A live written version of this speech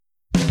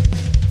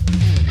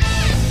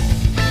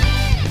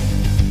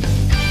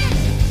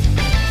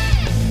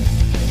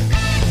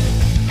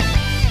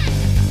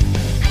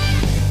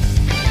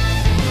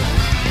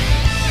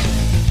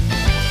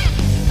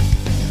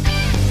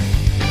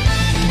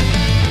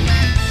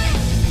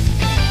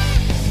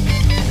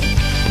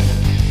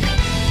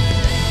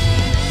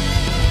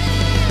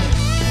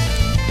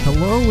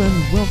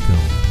and welcome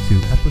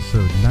to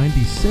episode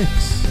 96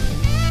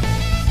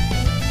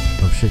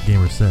 of Shit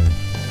Gamers Say.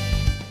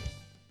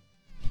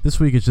 This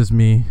week it's just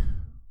me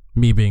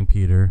being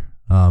Peter.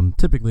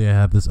 Typically I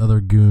have this other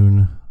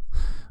goon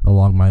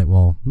along my,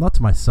 well, not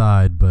to my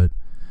side, but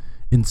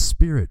in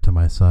spirit to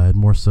my side,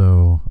 more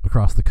so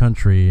across the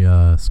country,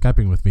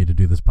 Skyping with me to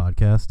do this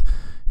podcast.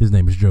 His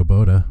name is Joe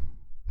Boda,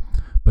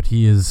 but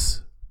he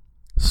is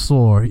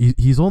sore.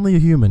 He's only a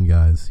human,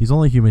 guys. He's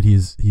only human.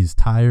 He's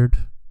tired.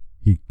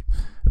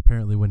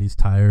 Apparently when he's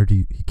tired,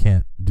 he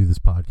can't do this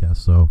podcast.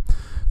 So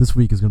this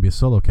week is going to be a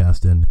solo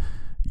cast, and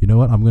you know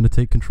what? I'm going to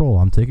take control.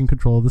 I'm taking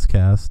control of this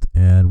cast,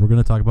 and we're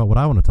going to talk about what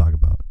I want to talk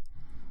about.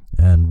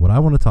 And what I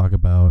want to talk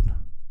about,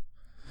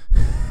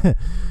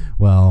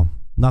 well,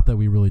 not that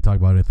we really talk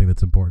about anything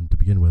that's important to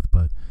begin with,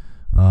 but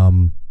I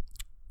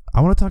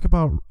want to talk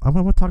about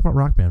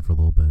Rock Band for a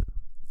little bit.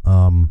 We're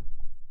going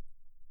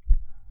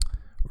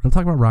to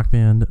talk about Rock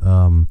Band,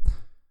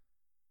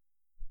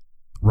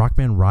 Rock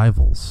Band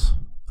Rivals.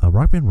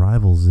 Rock Band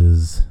Rivals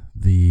is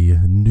the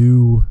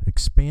new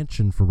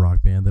expansion for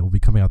Rock Band that will be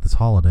coming out this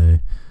holiday.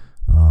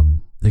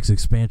 It's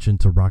expansion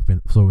to Rock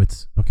Band. So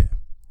it's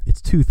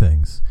two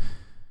things.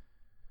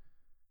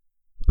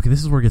 Okay,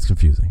 this is where it gets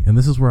confusing, and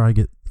this is where I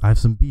have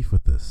some beef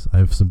with this. I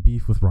have some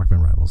beef with Rock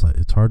Band Rivals.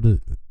 It's hard to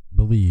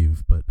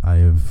believe, but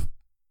I'm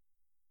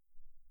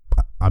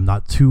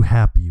not too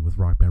happy with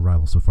Rock Band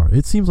Rivals so far.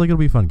 It seems like it'll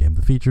be a fun game.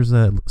 The features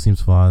that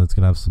seems fun. It's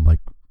gonna have some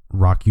like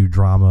Rock You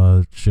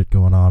drama shit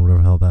going on, whatever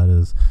the hell that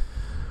is.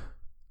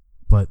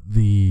 But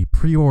the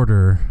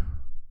pre-order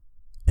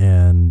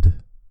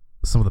and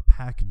some of the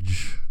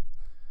package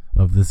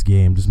of this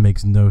game just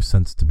makes no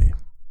sense to me.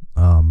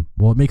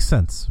 Well, it makes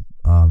sense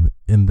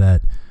in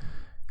that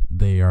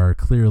they are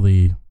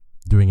clearly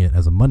doing it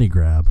as a money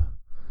grab,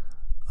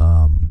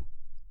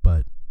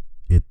 but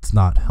it's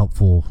not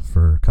helpful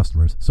for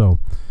customers. So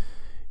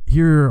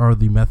here are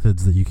the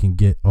methods that you can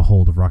get a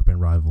hold of Rock Band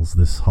Rivals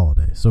this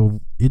holiday. So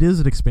it is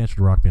an expansion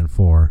to Rock Band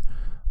 4,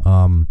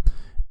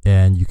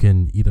 and you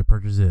can either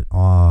purchase it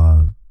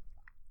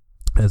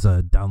as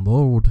a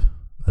download.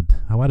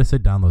 How would I say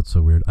download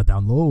so weird? As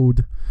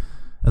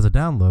a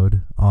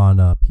download on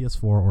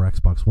PS4 or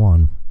Xbox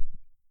One.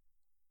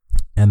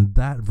 And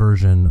that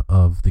version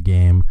of the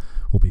game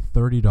will be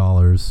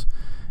 $30,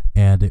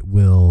 and it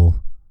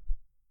will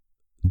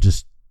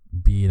just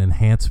be an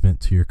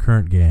enhancement to your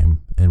current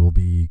game, and will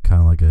be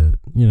kind of like an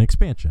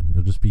expansion.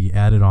 It'll just be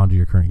added onto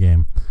your current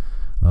game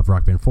of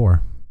Rock Band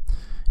 4.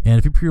 And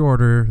if you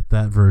pre-order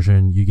that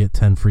version, you get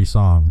 10 free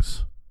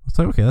songs. It's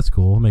like, okay, that's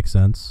cool. It makes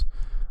sense.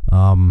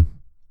 Then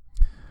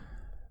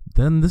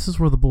this is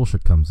where the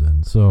bullshit comes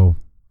in. So,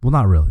 well,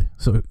 not really.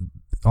 So,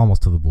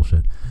 almost to the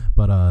bullshit.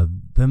 But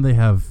then they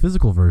have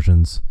physical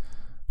versions.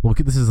 Well,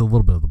 this is a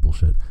little bit of the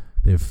bullshit.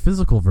 They have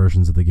physical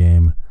versions of the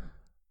game.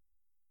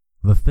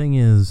 The thing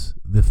is,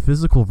 the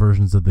physical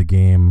versions of the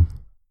game,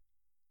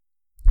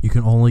 you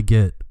can only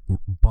get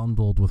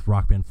bundled with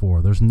Rock Band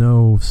 4. There's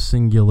no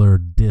singular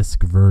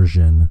disc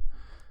version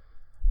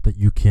that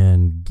you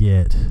can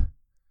get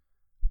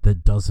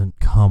that doesn't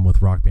come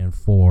with Rock Band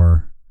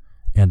 4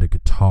 and a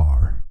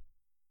guitar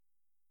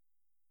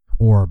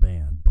or a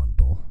band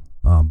bundle.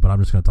 But I'm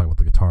just going to talk about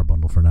the guitar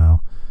bundle for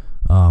now,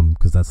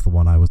 because that's the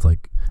one I was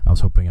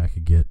hoping I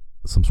could get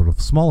some sort of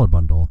smaller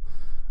bundle.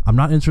 I'm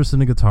not interested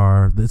in a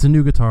guitar. It's a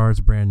new guitar. It's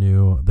brand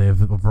new. They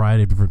have a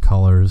variety of different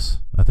colors.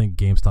 I think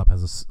GameStop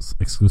has an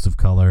exclusive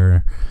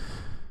color.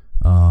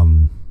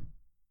 And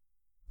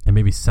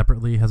maybe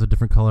separately has a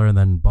different color, and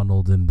then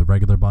bundled in the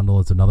regular bundle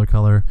it's another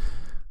color.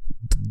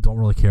 Don't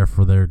really care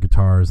for their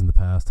guitars in the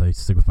past. I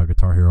stick with my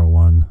Guitar Hero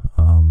one.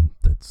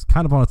 That's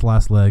kind of on its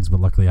last legs,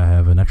 but luckily I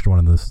have an extra one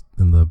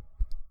in the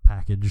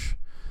package.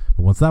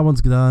 But once that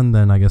one's done,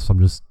 then I guess I'm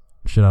just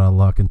shit out of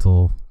luck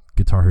until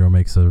Guitar Hero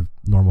makes a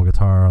normal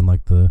guitar,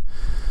 unlike the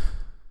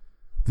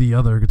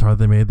other guitar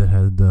they made that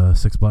had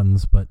 6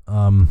 buttons. But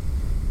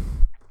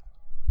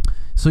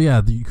so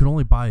yeah, you could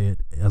only buy it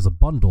as a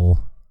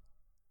bundle.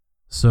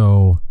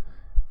 So,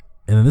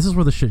 and then this is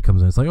where the shit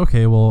comes in. It's like,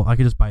 okay, well, I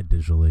could just buy it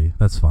digitally.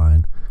 That's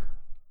fine.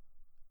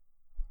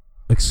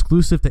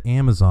 Exclusive to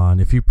Amazon,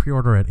 if you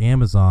pre-order at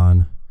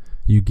Amazon,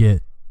 you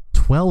get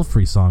 12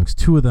 free songs,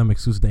 2 of them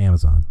exclusive to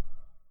Amazon.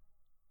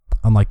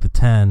 Unlike the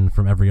 10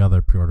 from every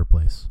other pre-order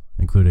place,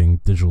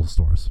 including digital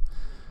stores.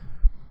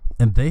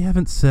 And they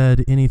haven't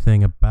said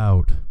anything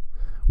about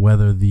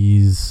whether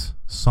these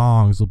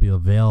songs will be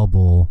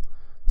available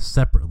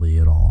separately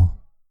at all.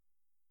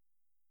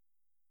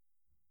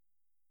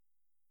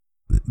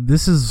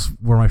 This is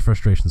where my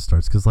frustration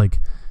starts, because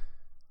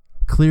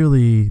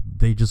clearly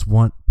they just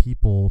want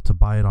people to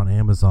buy it on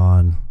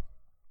Amazon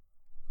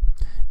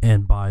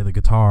and buy the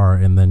guitar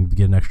and then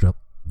get an extra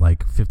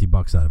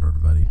 $50 out of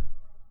everybody.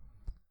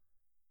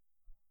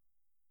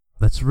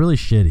 That's really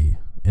shitty,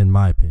 in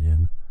my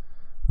opinion.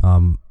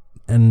 And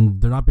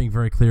they're not being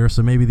very clear,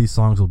 so maybe these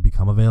songs will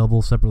become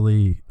available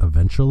separately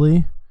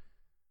eventually.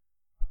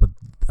 But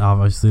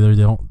obviously,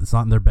 it's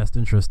not in their best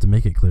interest to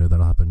make it clear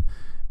that'll happen.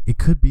 It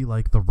could be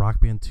like the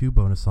Rock Band 2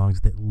 bonus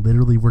songs that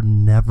literally were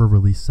never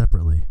released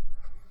separately.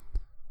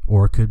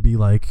 or it could be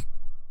like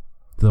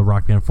the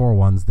Rock Band 4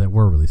 ones that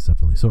were released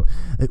separately. So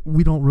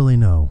we don't really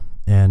know,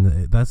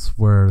 and that's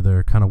where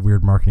their kind of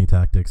weird marketing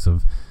tactics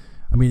of,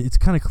 I mean, it's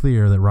kind of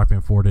clear that Rock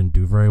Band 4 didn't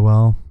do very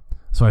well.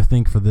 So I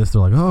think for this,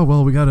 they're like, oh,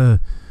 well,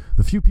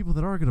 the few people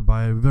that are going to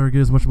buy it, we better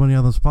get as much money out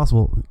of them as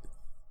possible.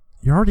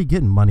 You're already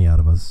getting money out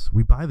of us.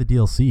 We buy the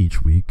DLC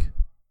each week.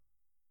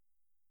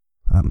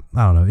 I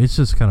don't know. It's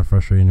just kind of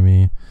frustrating to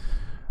me.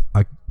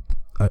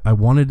 I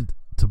wanted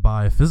to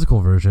buy a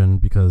physical version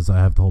because I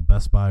have the whole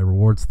Best Buy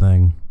rewards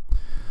thing,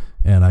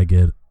 and I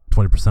get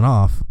 20%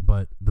 off.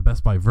 But the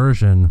Best Buy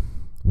version,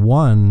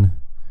 one,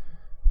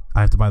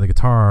 I have to buy the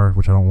guitar,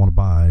 which I don't want to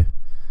buy,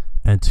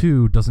 and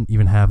two, doesn't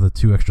even have the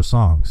 2 extra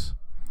songs.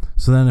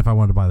 So then if I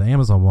wanted to buy the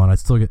Amazon one, I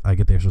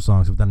get the extra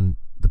songs, but then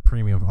the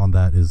premium on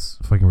that is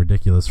fucking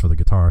ridiculous for the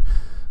guitar.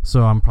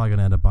 So I'm probably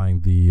gonna end up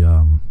buying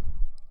the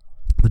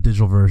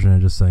digital version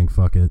and just saying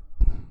fuck it.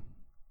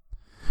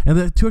 And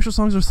the 2 extra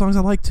songs are songs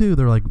I like too.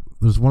 They're like,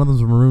 there's one of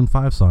them's a Maroon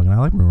 5 song, and I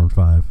like Maroon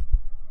 5.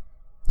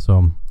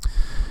 So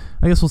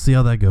I guess we'll see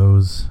how that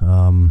goes.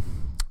 And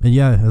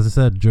yeah, as I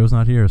said, Joe's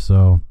not here,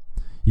 so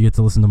you get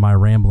to listen to my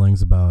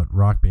ramblings about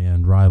Rock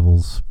Band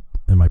Rivals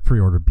and my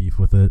pre-order beef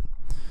with it.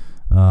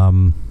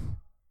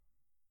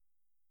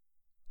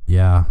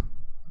 Yeah,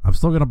 I'm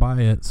still gonna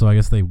buy it, so I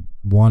guess they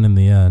won in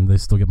the end. They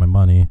still get my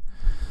money.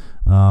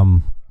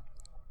 But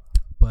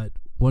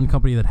one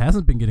company that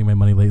hasn't been getting my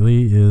money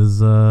lately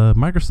is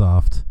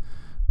Microsoft,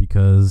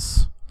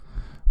 because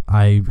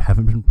I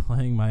haven't been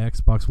playing my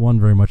Xbox One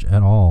very much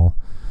at all.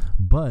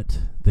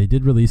 But they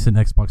did release an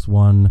Xbox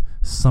One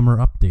summer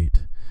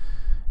update,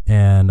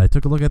 and I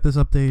took a look at this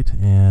update,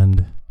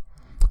 and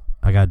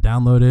I got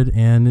downloaded,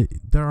 and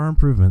there are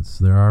improvements.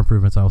 There are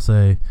improvements, I'll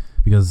say,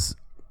 because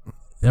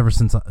ever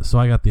since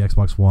I got the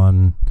Xbox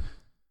One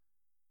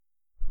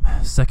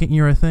second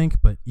year, I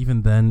think, but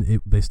even then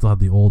they still have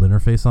the old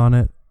interface on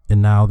it,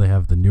 and now they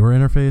have the newer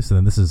interface, and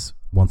then this is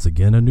once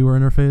again a newer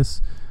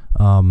interface.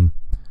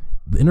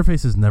 The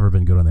interface has never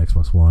been good on the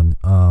Xbox One.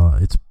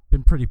 It's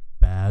been pretty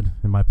bad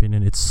in my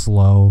opinion. It's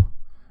slow.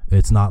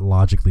 It's not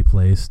logically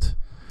placed.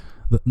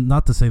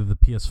 Not to say that the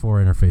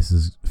PS4 interface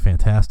is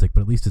fantastic,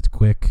 but at least it's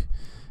quick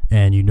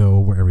and you know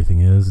where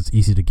everything is. It's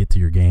easy to get to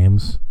your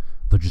games.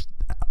 They're just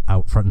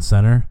out front and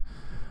center.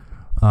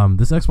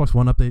 This Xbox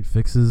One update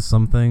fixes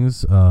some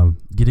things.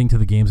 Getting to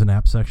the games and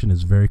apps section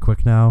is very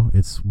quick now.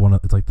 It's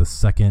like the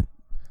second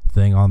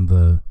thing on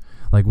the,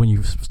 like when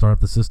you start up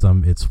the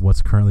system, it's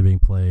what's currently being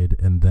played,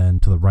 and then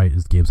to the right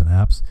is games and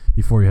apps.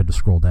 Before you had to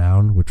scroll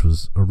down, which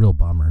was a real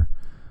bummer.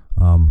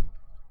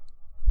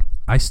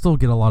 I still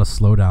get a lot of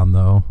slowdown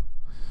though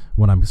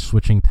when I'm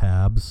switching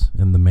tabs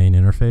in the main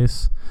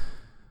interface.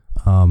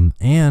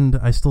 And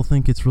I still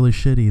think it's really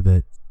shitty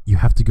that you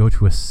have to go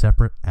to a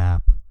separate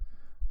app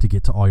to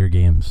get to all your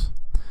games.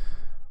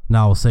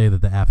 Now, I'll say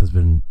that the app has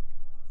been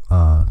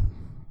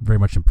very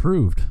much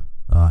improved.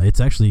 It's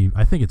actually,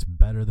 I think it's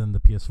better than the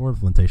PS4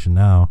 implementation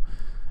now,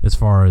 as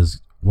far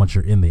as once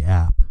you're in the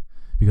app.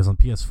 Because on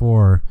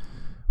PS4,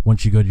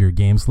 once you go to your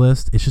games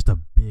list, it's just a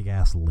big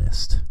ass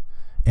list.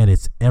 And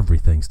it's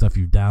everything. Stuff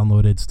you've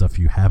downloaded, stuff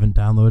you haven't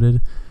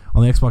downloaded.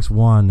 On the Xbox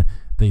One,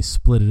 they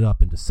split it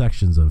up into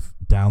sections of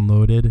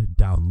downloaded,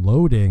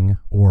 downloading,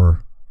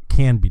 or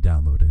can be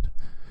downloaded.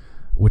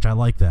 Which I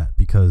like that,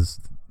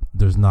 because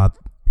there's not,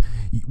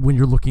 when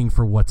you're looking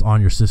for what's on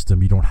your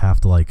system, you don't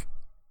have to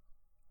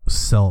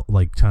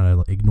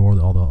trying to ignore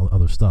all the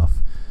other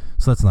stuff.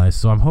 So that's nice.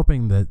 So I'm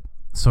hoping that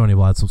Sony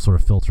will add some sort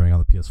of filtering on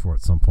the PS4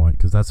 at some point,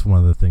 because that's one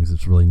of the things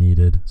that's really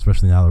needed,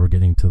 especially now that we're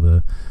getting to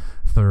the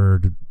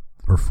 3rd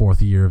or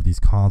 4th year of these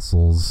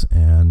consoles,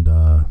 and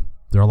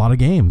there are a lot of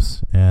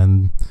games,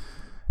 and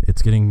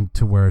it's getting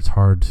to where it's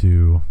hard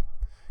to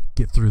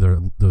get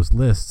through those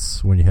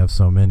lists when you have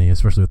so many,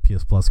 especially with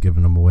PS Plus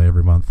giving them away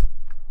every month.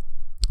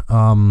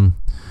 And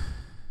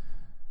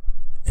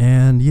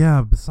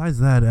yeah, besides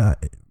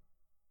that,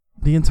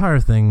 the entire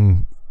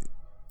thing,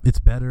 it's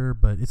better,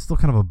 but it's still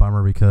kind of a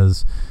bummer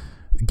because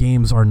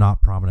games are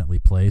not prominently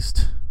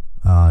placed.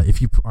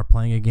 If you are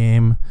playing a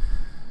game,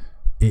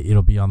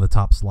 it'll be on the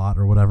top slot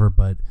or whatever,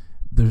 but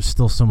there's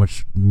still so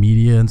much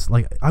media, and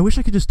like, I wish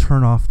I could just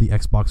turn off the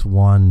Xbox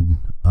One,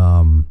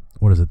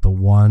 what is it, the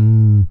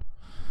one,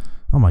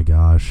 oh my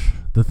gosh,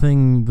 the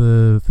thing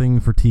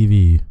for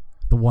TV,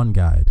 the One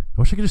Guide.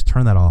 I wish I could just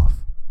turn that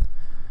off,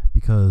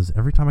 because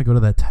every time I go to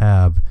that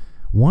tab,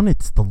 one,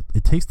 it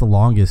takes the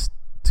longest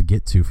to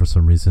get to for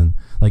some reason,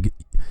 like,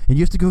 and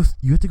you have to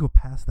go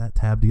past that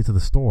tab to get to the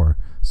store.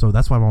 So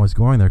that's why I'm always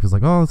going there, because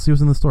like, oh, let's see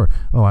what's in the store.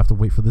 Oh, I have to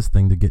wait for this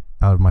thing to get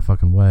out of my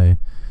fucking way.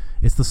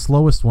 It's the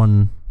slowest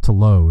one to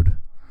load.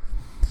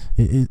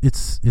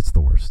 It's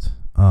the worst.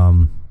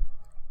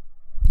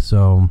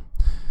 So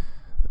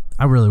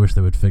I really wish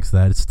they would fix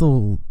that. It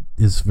still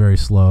is very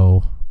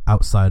slow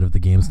outside of the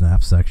games and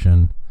apps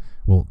section.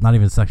 Well, not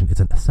even a section, it's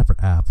a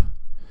separate app,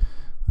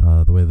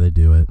 the way they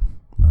do it.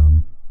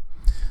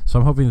 So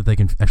I'm hoping that they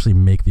can actually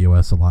make the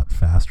OS a lot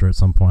faster at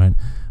some point,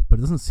 but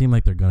it doesn't seem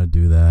like they're going to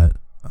do that.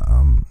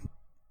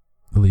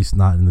 at least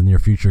not in the near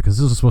future, because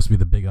this was supposed to be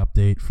the big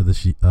update for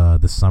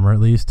this summer at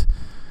least.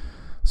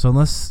 So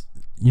unless,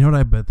 you know what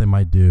I bet they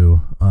might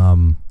do,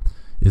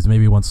 is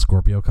maybe once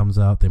Scorpio comes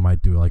out, they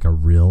might do like a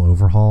real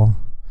overhaul.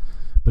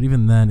 But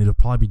even then, it'll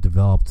probably be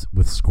developed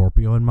with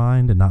Scorpio in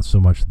mind and not so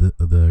much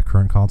the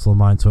current console in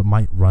mind. So it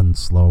might run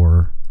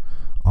slower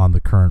on the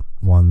current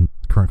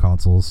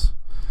consoles.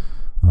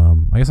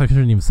 I guess I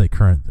shouldn't even say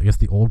current. I guess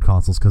the old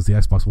consoles, because the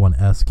Xbox One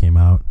S came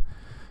out,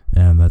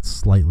 and that's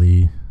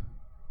slightly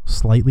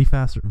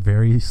faster,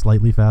 very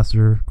slightly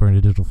faster, according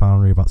to Digital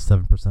Foundry, about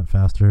 7%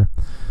 faster.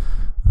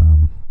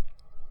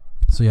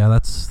 So yeah,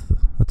 that's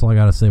all I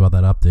gotta say about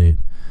that update.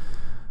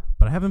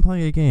 But I have been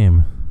playing a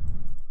game.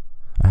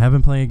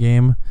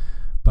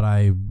 But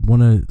I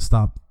want to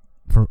stop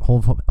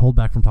hold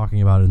back from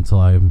talking about it until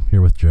I'm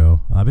here with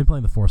Joe. I've been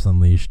playing The Force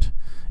Unleashed.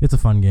 It's a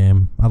fun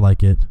game. I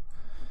like it.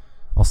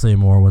 I'll say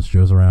more once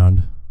Joe's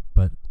around,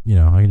 but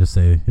I can just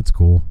say it's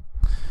cool.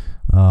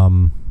 Yeah,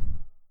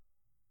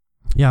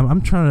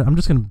 I'm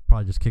just gonna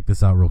probably just kick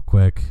this out real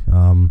quick,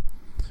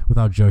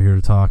 without Joe here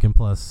to talk, and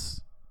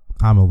plus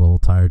I'm a little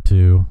tired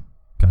too.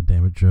 God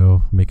damn it,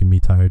 Joe, making me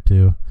tired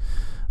too.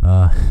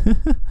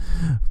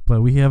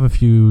 But we have a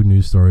few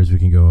news stories we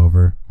can go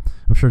over.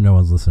 I'm sure no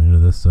one's listening to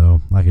this,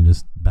 so I can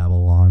just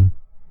babble on.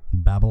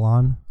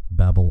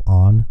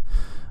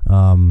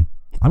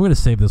 I'm going to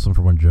save this one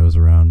for when Joe's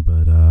around,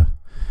 but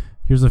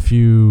here's a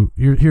few.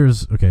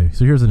 Here's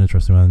an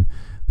interesting one.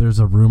 There's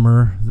a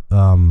rumor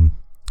from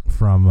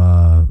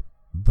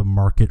the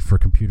Market for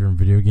Computer and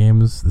Video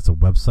Games. It's a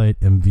website,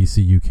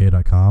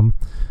 mvcuk.com.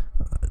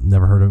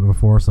 Never heard of it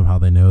before. Somehow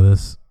they know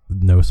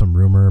some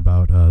rumor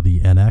about the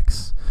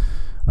NX.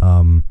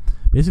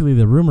 Basically,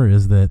 the rumor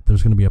is that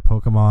there's going to be a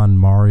Pokemon,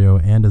 Mario,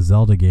 and a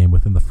Zelda game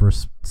within the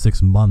first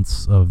 6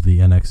 months of the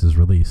NX's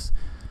release.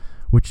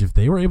 Which, if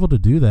they were able to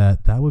do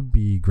that, that would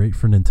be great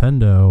for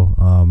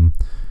Nintendo.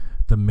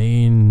 The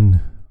main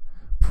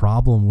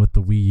problem with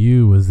the Wii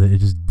U was that it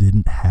just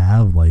didn't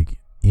have like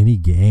any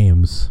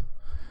games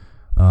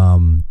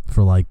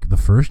for like the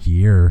first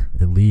year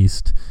at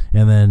least,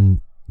 and then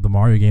the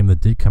Mario game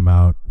that did come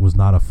out was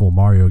not a full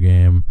Mario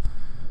game.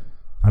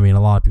 I mean,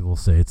 a lot of people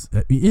say it's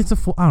a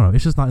full. I don't know.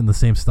 It's just not in the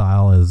same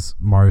style as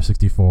Mario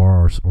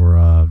 64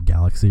 or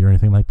Galaxy or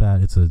anything like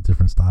that. It's a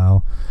different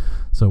style,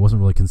 so it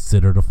wasn't really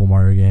considered a full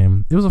Mario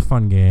game. It was a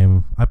fun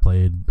game. I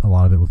played a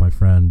lot of it with my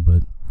friend,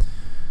 but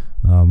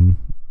and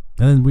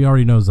then we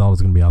already know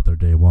Zelda's going to be out there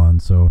day one.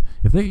 So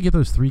if they could get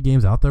those 3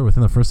 games out there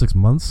within the first 6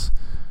 months,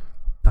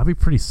 that'd be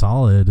pretty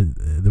solid.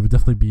 There would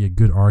definitely be a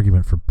good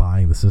argument for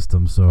buying the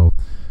system. So,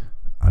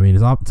 I mean,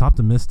 it's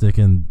optimistic,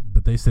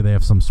 but they say they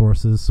have some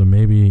sources, so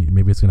maybe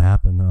it's going to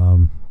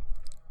happen.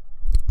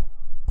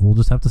 We'll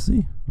just have to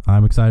see.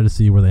 I'm excited to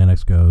see where the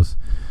NX goes.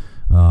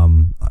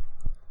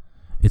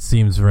 It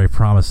seems very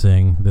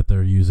promising that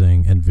they're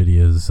using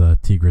NVIDIA's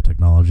Tegra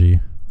technology.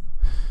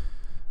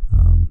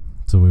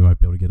 So we might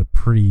be able to get a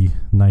pretty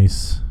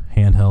nice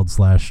handheld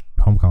 /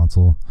 home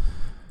console.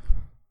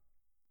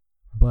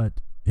 But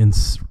in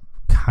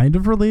kind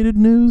of related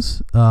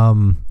news,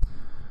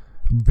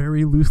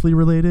 very loosely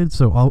related.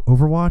 So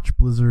Overwatch,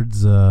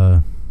 Blizzard's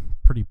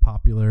pretty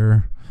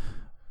popular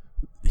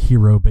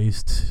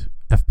hero-based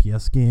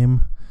FPS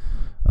game.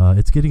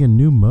 It's getting a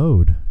new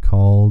mode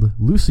called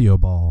Lucio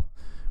Ball,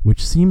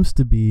 which seems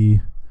to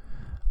be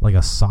like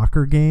a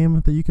soccer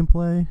game that you can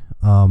play.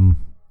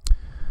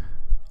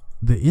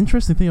 The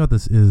interesting thing about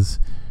this is,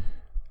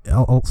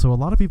 so a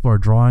lot of people are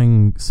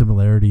drawing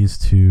similarities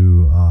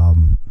to,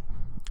 oh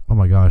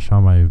my gosh, how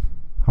am I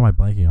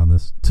blanking on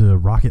this? To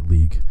Rocket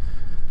League.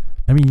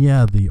 I mean,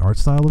 yeah, the art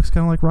style looks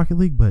kind of like Rocket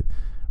League, but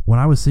when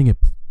I was seeing it,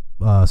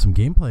 some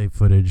gameplay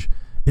footage,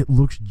 it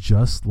looks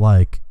just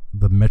like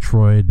the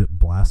Metroid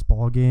Blast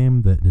Ball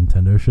game that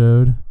Nintendo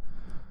showed.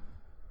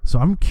 So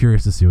I'm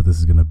curious to see what this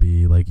is going to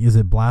be. Like, is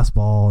it Blast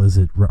Ball? Is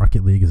it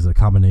Rocket League? Is it a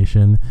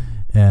combination?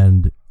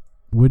 And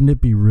wouldn't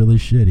it be really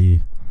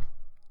shitty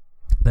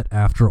that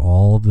after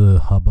all the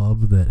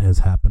hubbub that has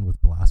happened with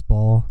Blast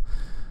Ball,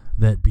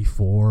 that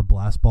before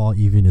Blast Ball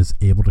even is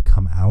able to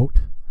come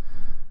out,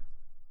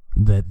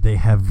 that they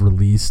have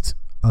released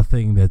a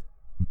thing that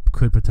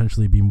could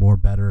potentially be more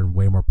better and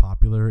way more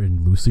popular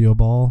in Lucio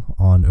Ball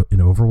in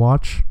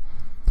Overwatch?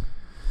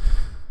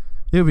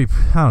 It would be,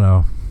 I don't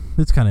know.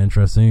 It's kind of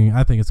interesting.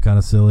 I think it's kind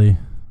of silly.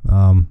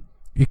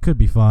 It could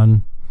be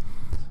fun.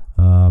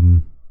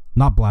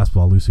 Not Blast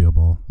Ball, Lucio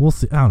Ball. We'll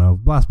see. I don't know.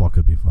 Blast Ball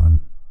could be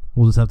fun.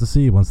 We'll just have to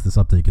see once this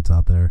update gets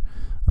out there.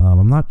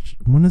 I'm not.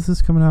 When is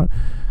this coming out?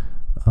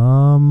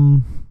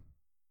 I'm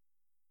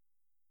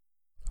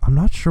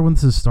not sure when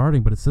this is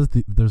starting, but it says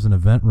there's an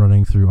event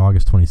running through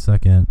August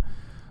 22nd.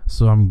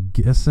 So I'm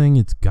guessing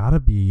it's got to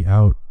be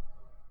out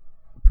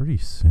pretty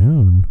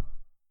soon.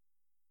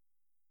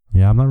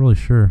 Yeah, I'm not really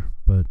sure,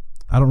 but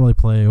I don't really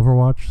play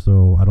Overwatch,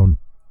 so I don't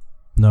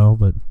know,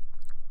 but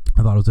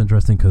I thought it was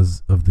interesting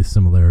because of the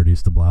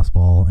similarities to Blast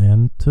Ball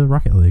and to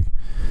Rocket League.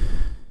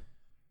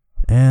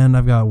 And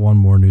I've got one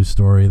more news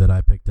story that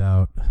I picked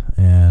out,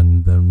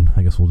 and then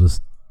I guess we'll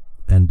just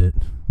end it.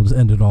 We'll just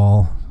end it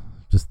all.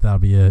 Just that'll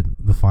be it.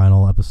 The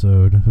final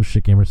episode of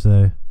Shit Gamers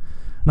Say.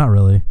 Not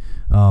really.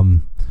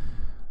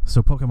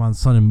 So Pokemon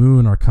Sun and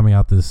Moon are coming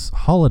out this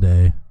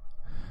holiday.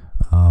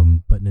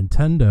 But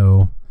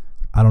Nintendo,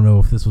 I don't know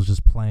if this was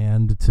just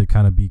planned to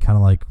kind of be kind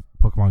of like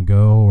Pokemon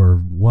Go or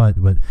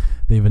what, but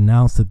they've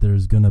announced that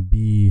there's going to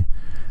be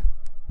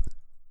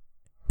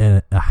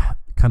a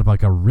kind of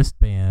like a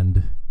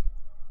wristband,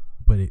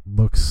 but it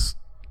looks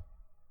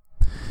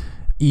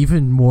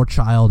even more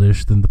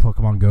childish than the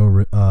Pokemon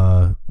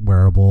Go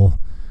wearable.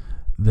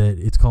 That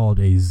it's called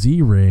a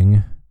Z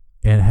Ring,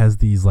 and it has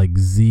these like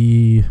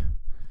Z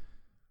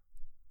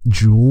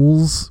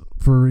jewels,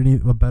 for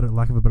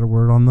lack of a better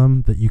word, on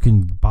them that you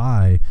can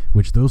buy,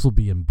 which those will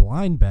be in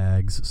blind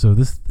bags. So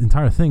this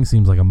entire thing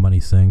seems like a money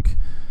sink.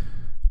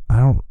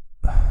 I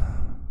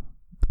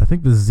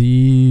think the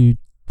Z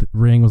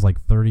ring was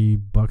like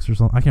 $30 or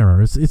something. I can't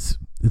remember. It's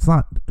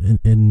not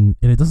and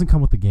it doesn't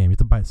come with the game. You have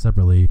to buy it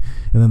separately.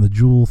 And then the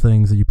jewel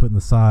things that you put in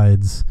the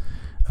sides.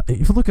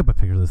 If you look up a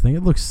picture of this thing,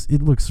 it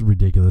looks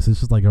ridiculous. It's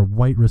just like a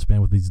white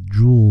wristband with these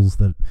jewels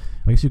that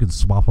I guess you can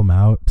swap them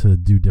out to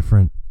do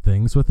different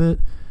things with it.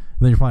 And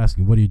then you're probably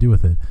asking, what do you do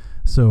with it?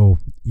 So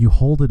you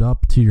hold it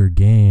up to your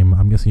game.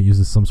 I'm guessing it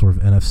uses some sort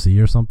of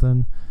NFC or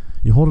something.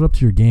 You hold it up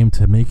to your game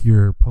to make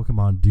your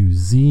Pokemon do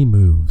Z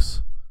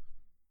moves.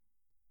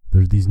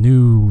 There's these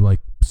new, like,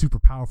 super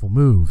powerful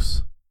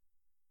moves.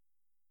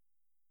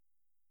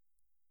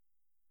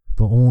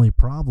 The only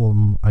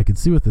problem I could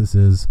see with this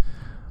is,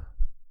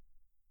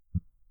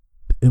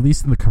 at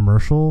least in the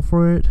commercial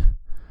for it,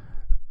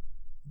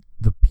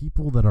 the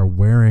people that are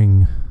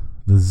wearing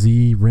the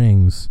Z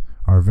rings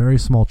are very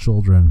small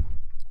children.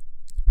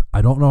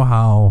 I don't know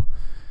how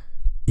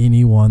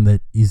anyone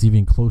that is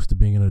even close to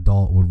being an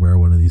adult would wear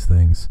one of these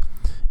things.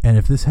 And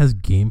if this has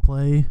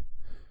gameplay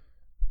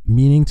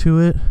meaning to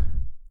it,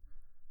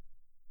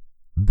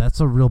 that's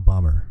a real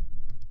bummer.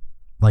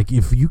 Like,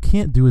 if you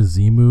can't do a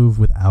Z move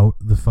without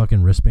the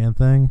fucking wristband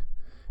thing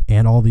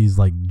and all these,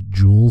 like,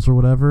 jewels or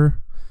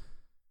whatever,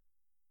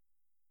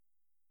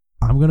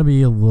 I'm going to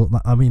be a little...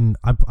 I mean,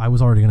 I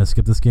was already going to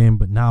skip this game,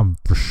 but now I'm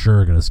for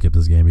sure going to skip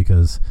this game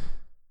because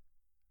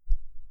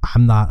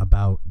I'm not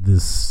about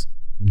this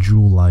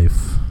jewel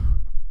life.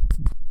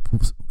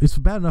 It's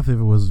bad enough if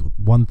it was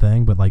one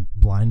thing, but, like,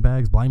 blind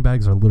bags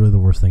are literally the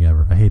worst thing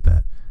ever. I hate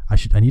that. I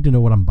need to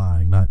know what I'm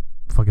buying, not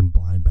fucking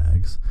blind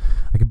bags.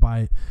 I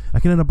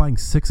can end up buying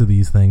 6 of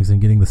these things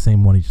and getting the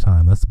same one each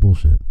time. That's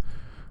bullshit.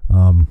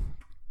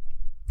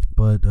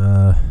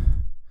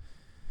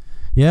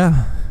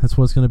 Yeah, that's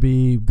what it's going to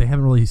be. They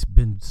haven't really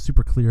been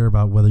super clear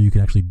about whether you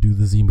can actually do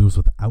the Z moves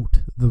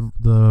without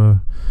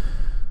the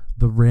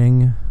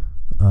ring.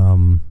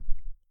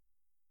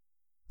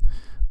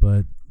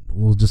 But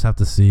we'll just have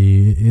to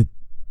see.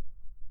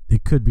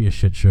 It could be a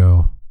shit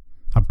show.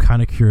 I'm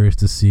kind of curious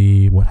to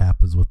see what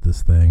happens with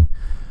this thing.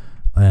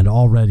 And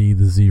already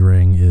the Z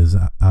ring is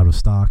out of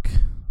stock.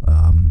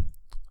 I'm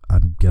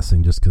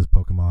guessing just because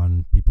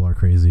Pokemon people are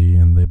crazy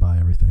and they buy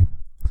everything.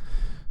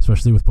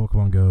 Especially with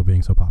Pokemon Go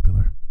being so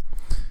popular.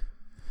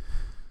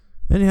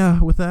 And yeah,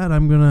 with that,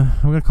 I'm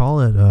gonna call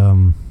it.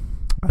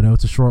 I know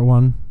it's a short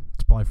one.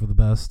 It's probably for the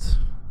best.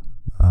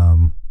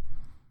 And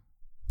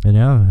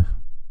yeah,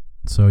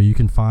 so you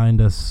can find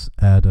us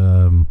at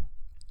you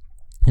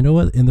know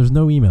what? And there's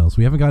no emails.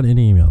 We haven't gotten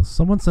any emails.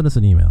 Someone send us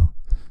an email.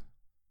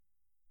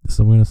 Is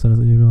someone gonna send us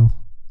an email?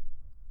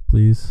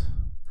 Please.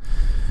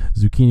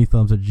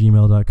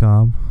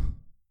 zucchinithumbs@gmail.com.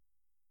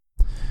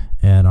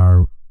 And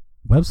our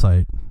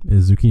website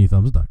is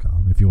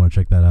zucchinithumbs.com if you want to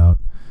check that out.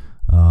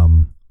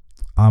 I'm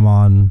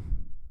on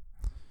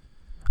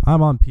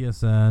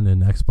PSN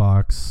and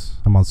Xbox.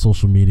 I'm on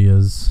social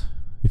medias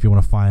if you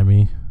want to find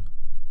me.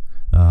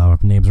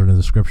 Names are in the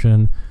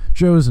description.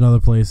 Joe's in other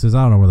places.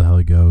 I don't know where the hell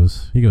he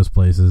goes. He goes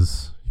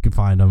places. You can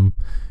find him.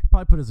 He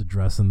probably put his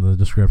address in the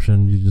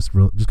description. You just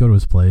go to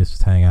his place,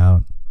 just hang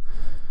out.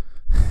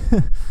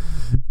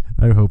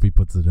 I hope he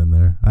puts it in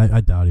there.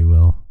 I doubt he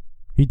will.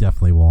 He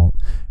definitely won't.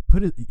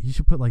 He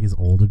should put like his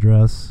old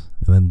address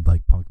and then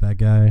like punk that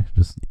guy.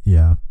 Just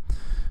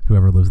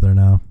whoever lives there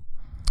now.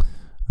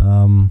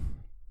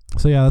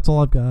 So yeah, that's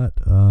all I've got.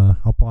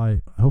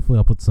 Hopefully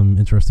I'll put some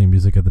interesting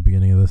music at the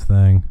beginning of this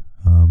thing.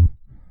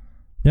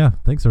 Yeah,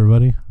 thanks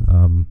everybody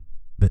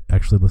that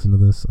actually listened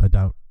to this. I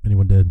doubt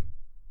anyone did.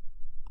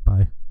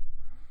 Bye.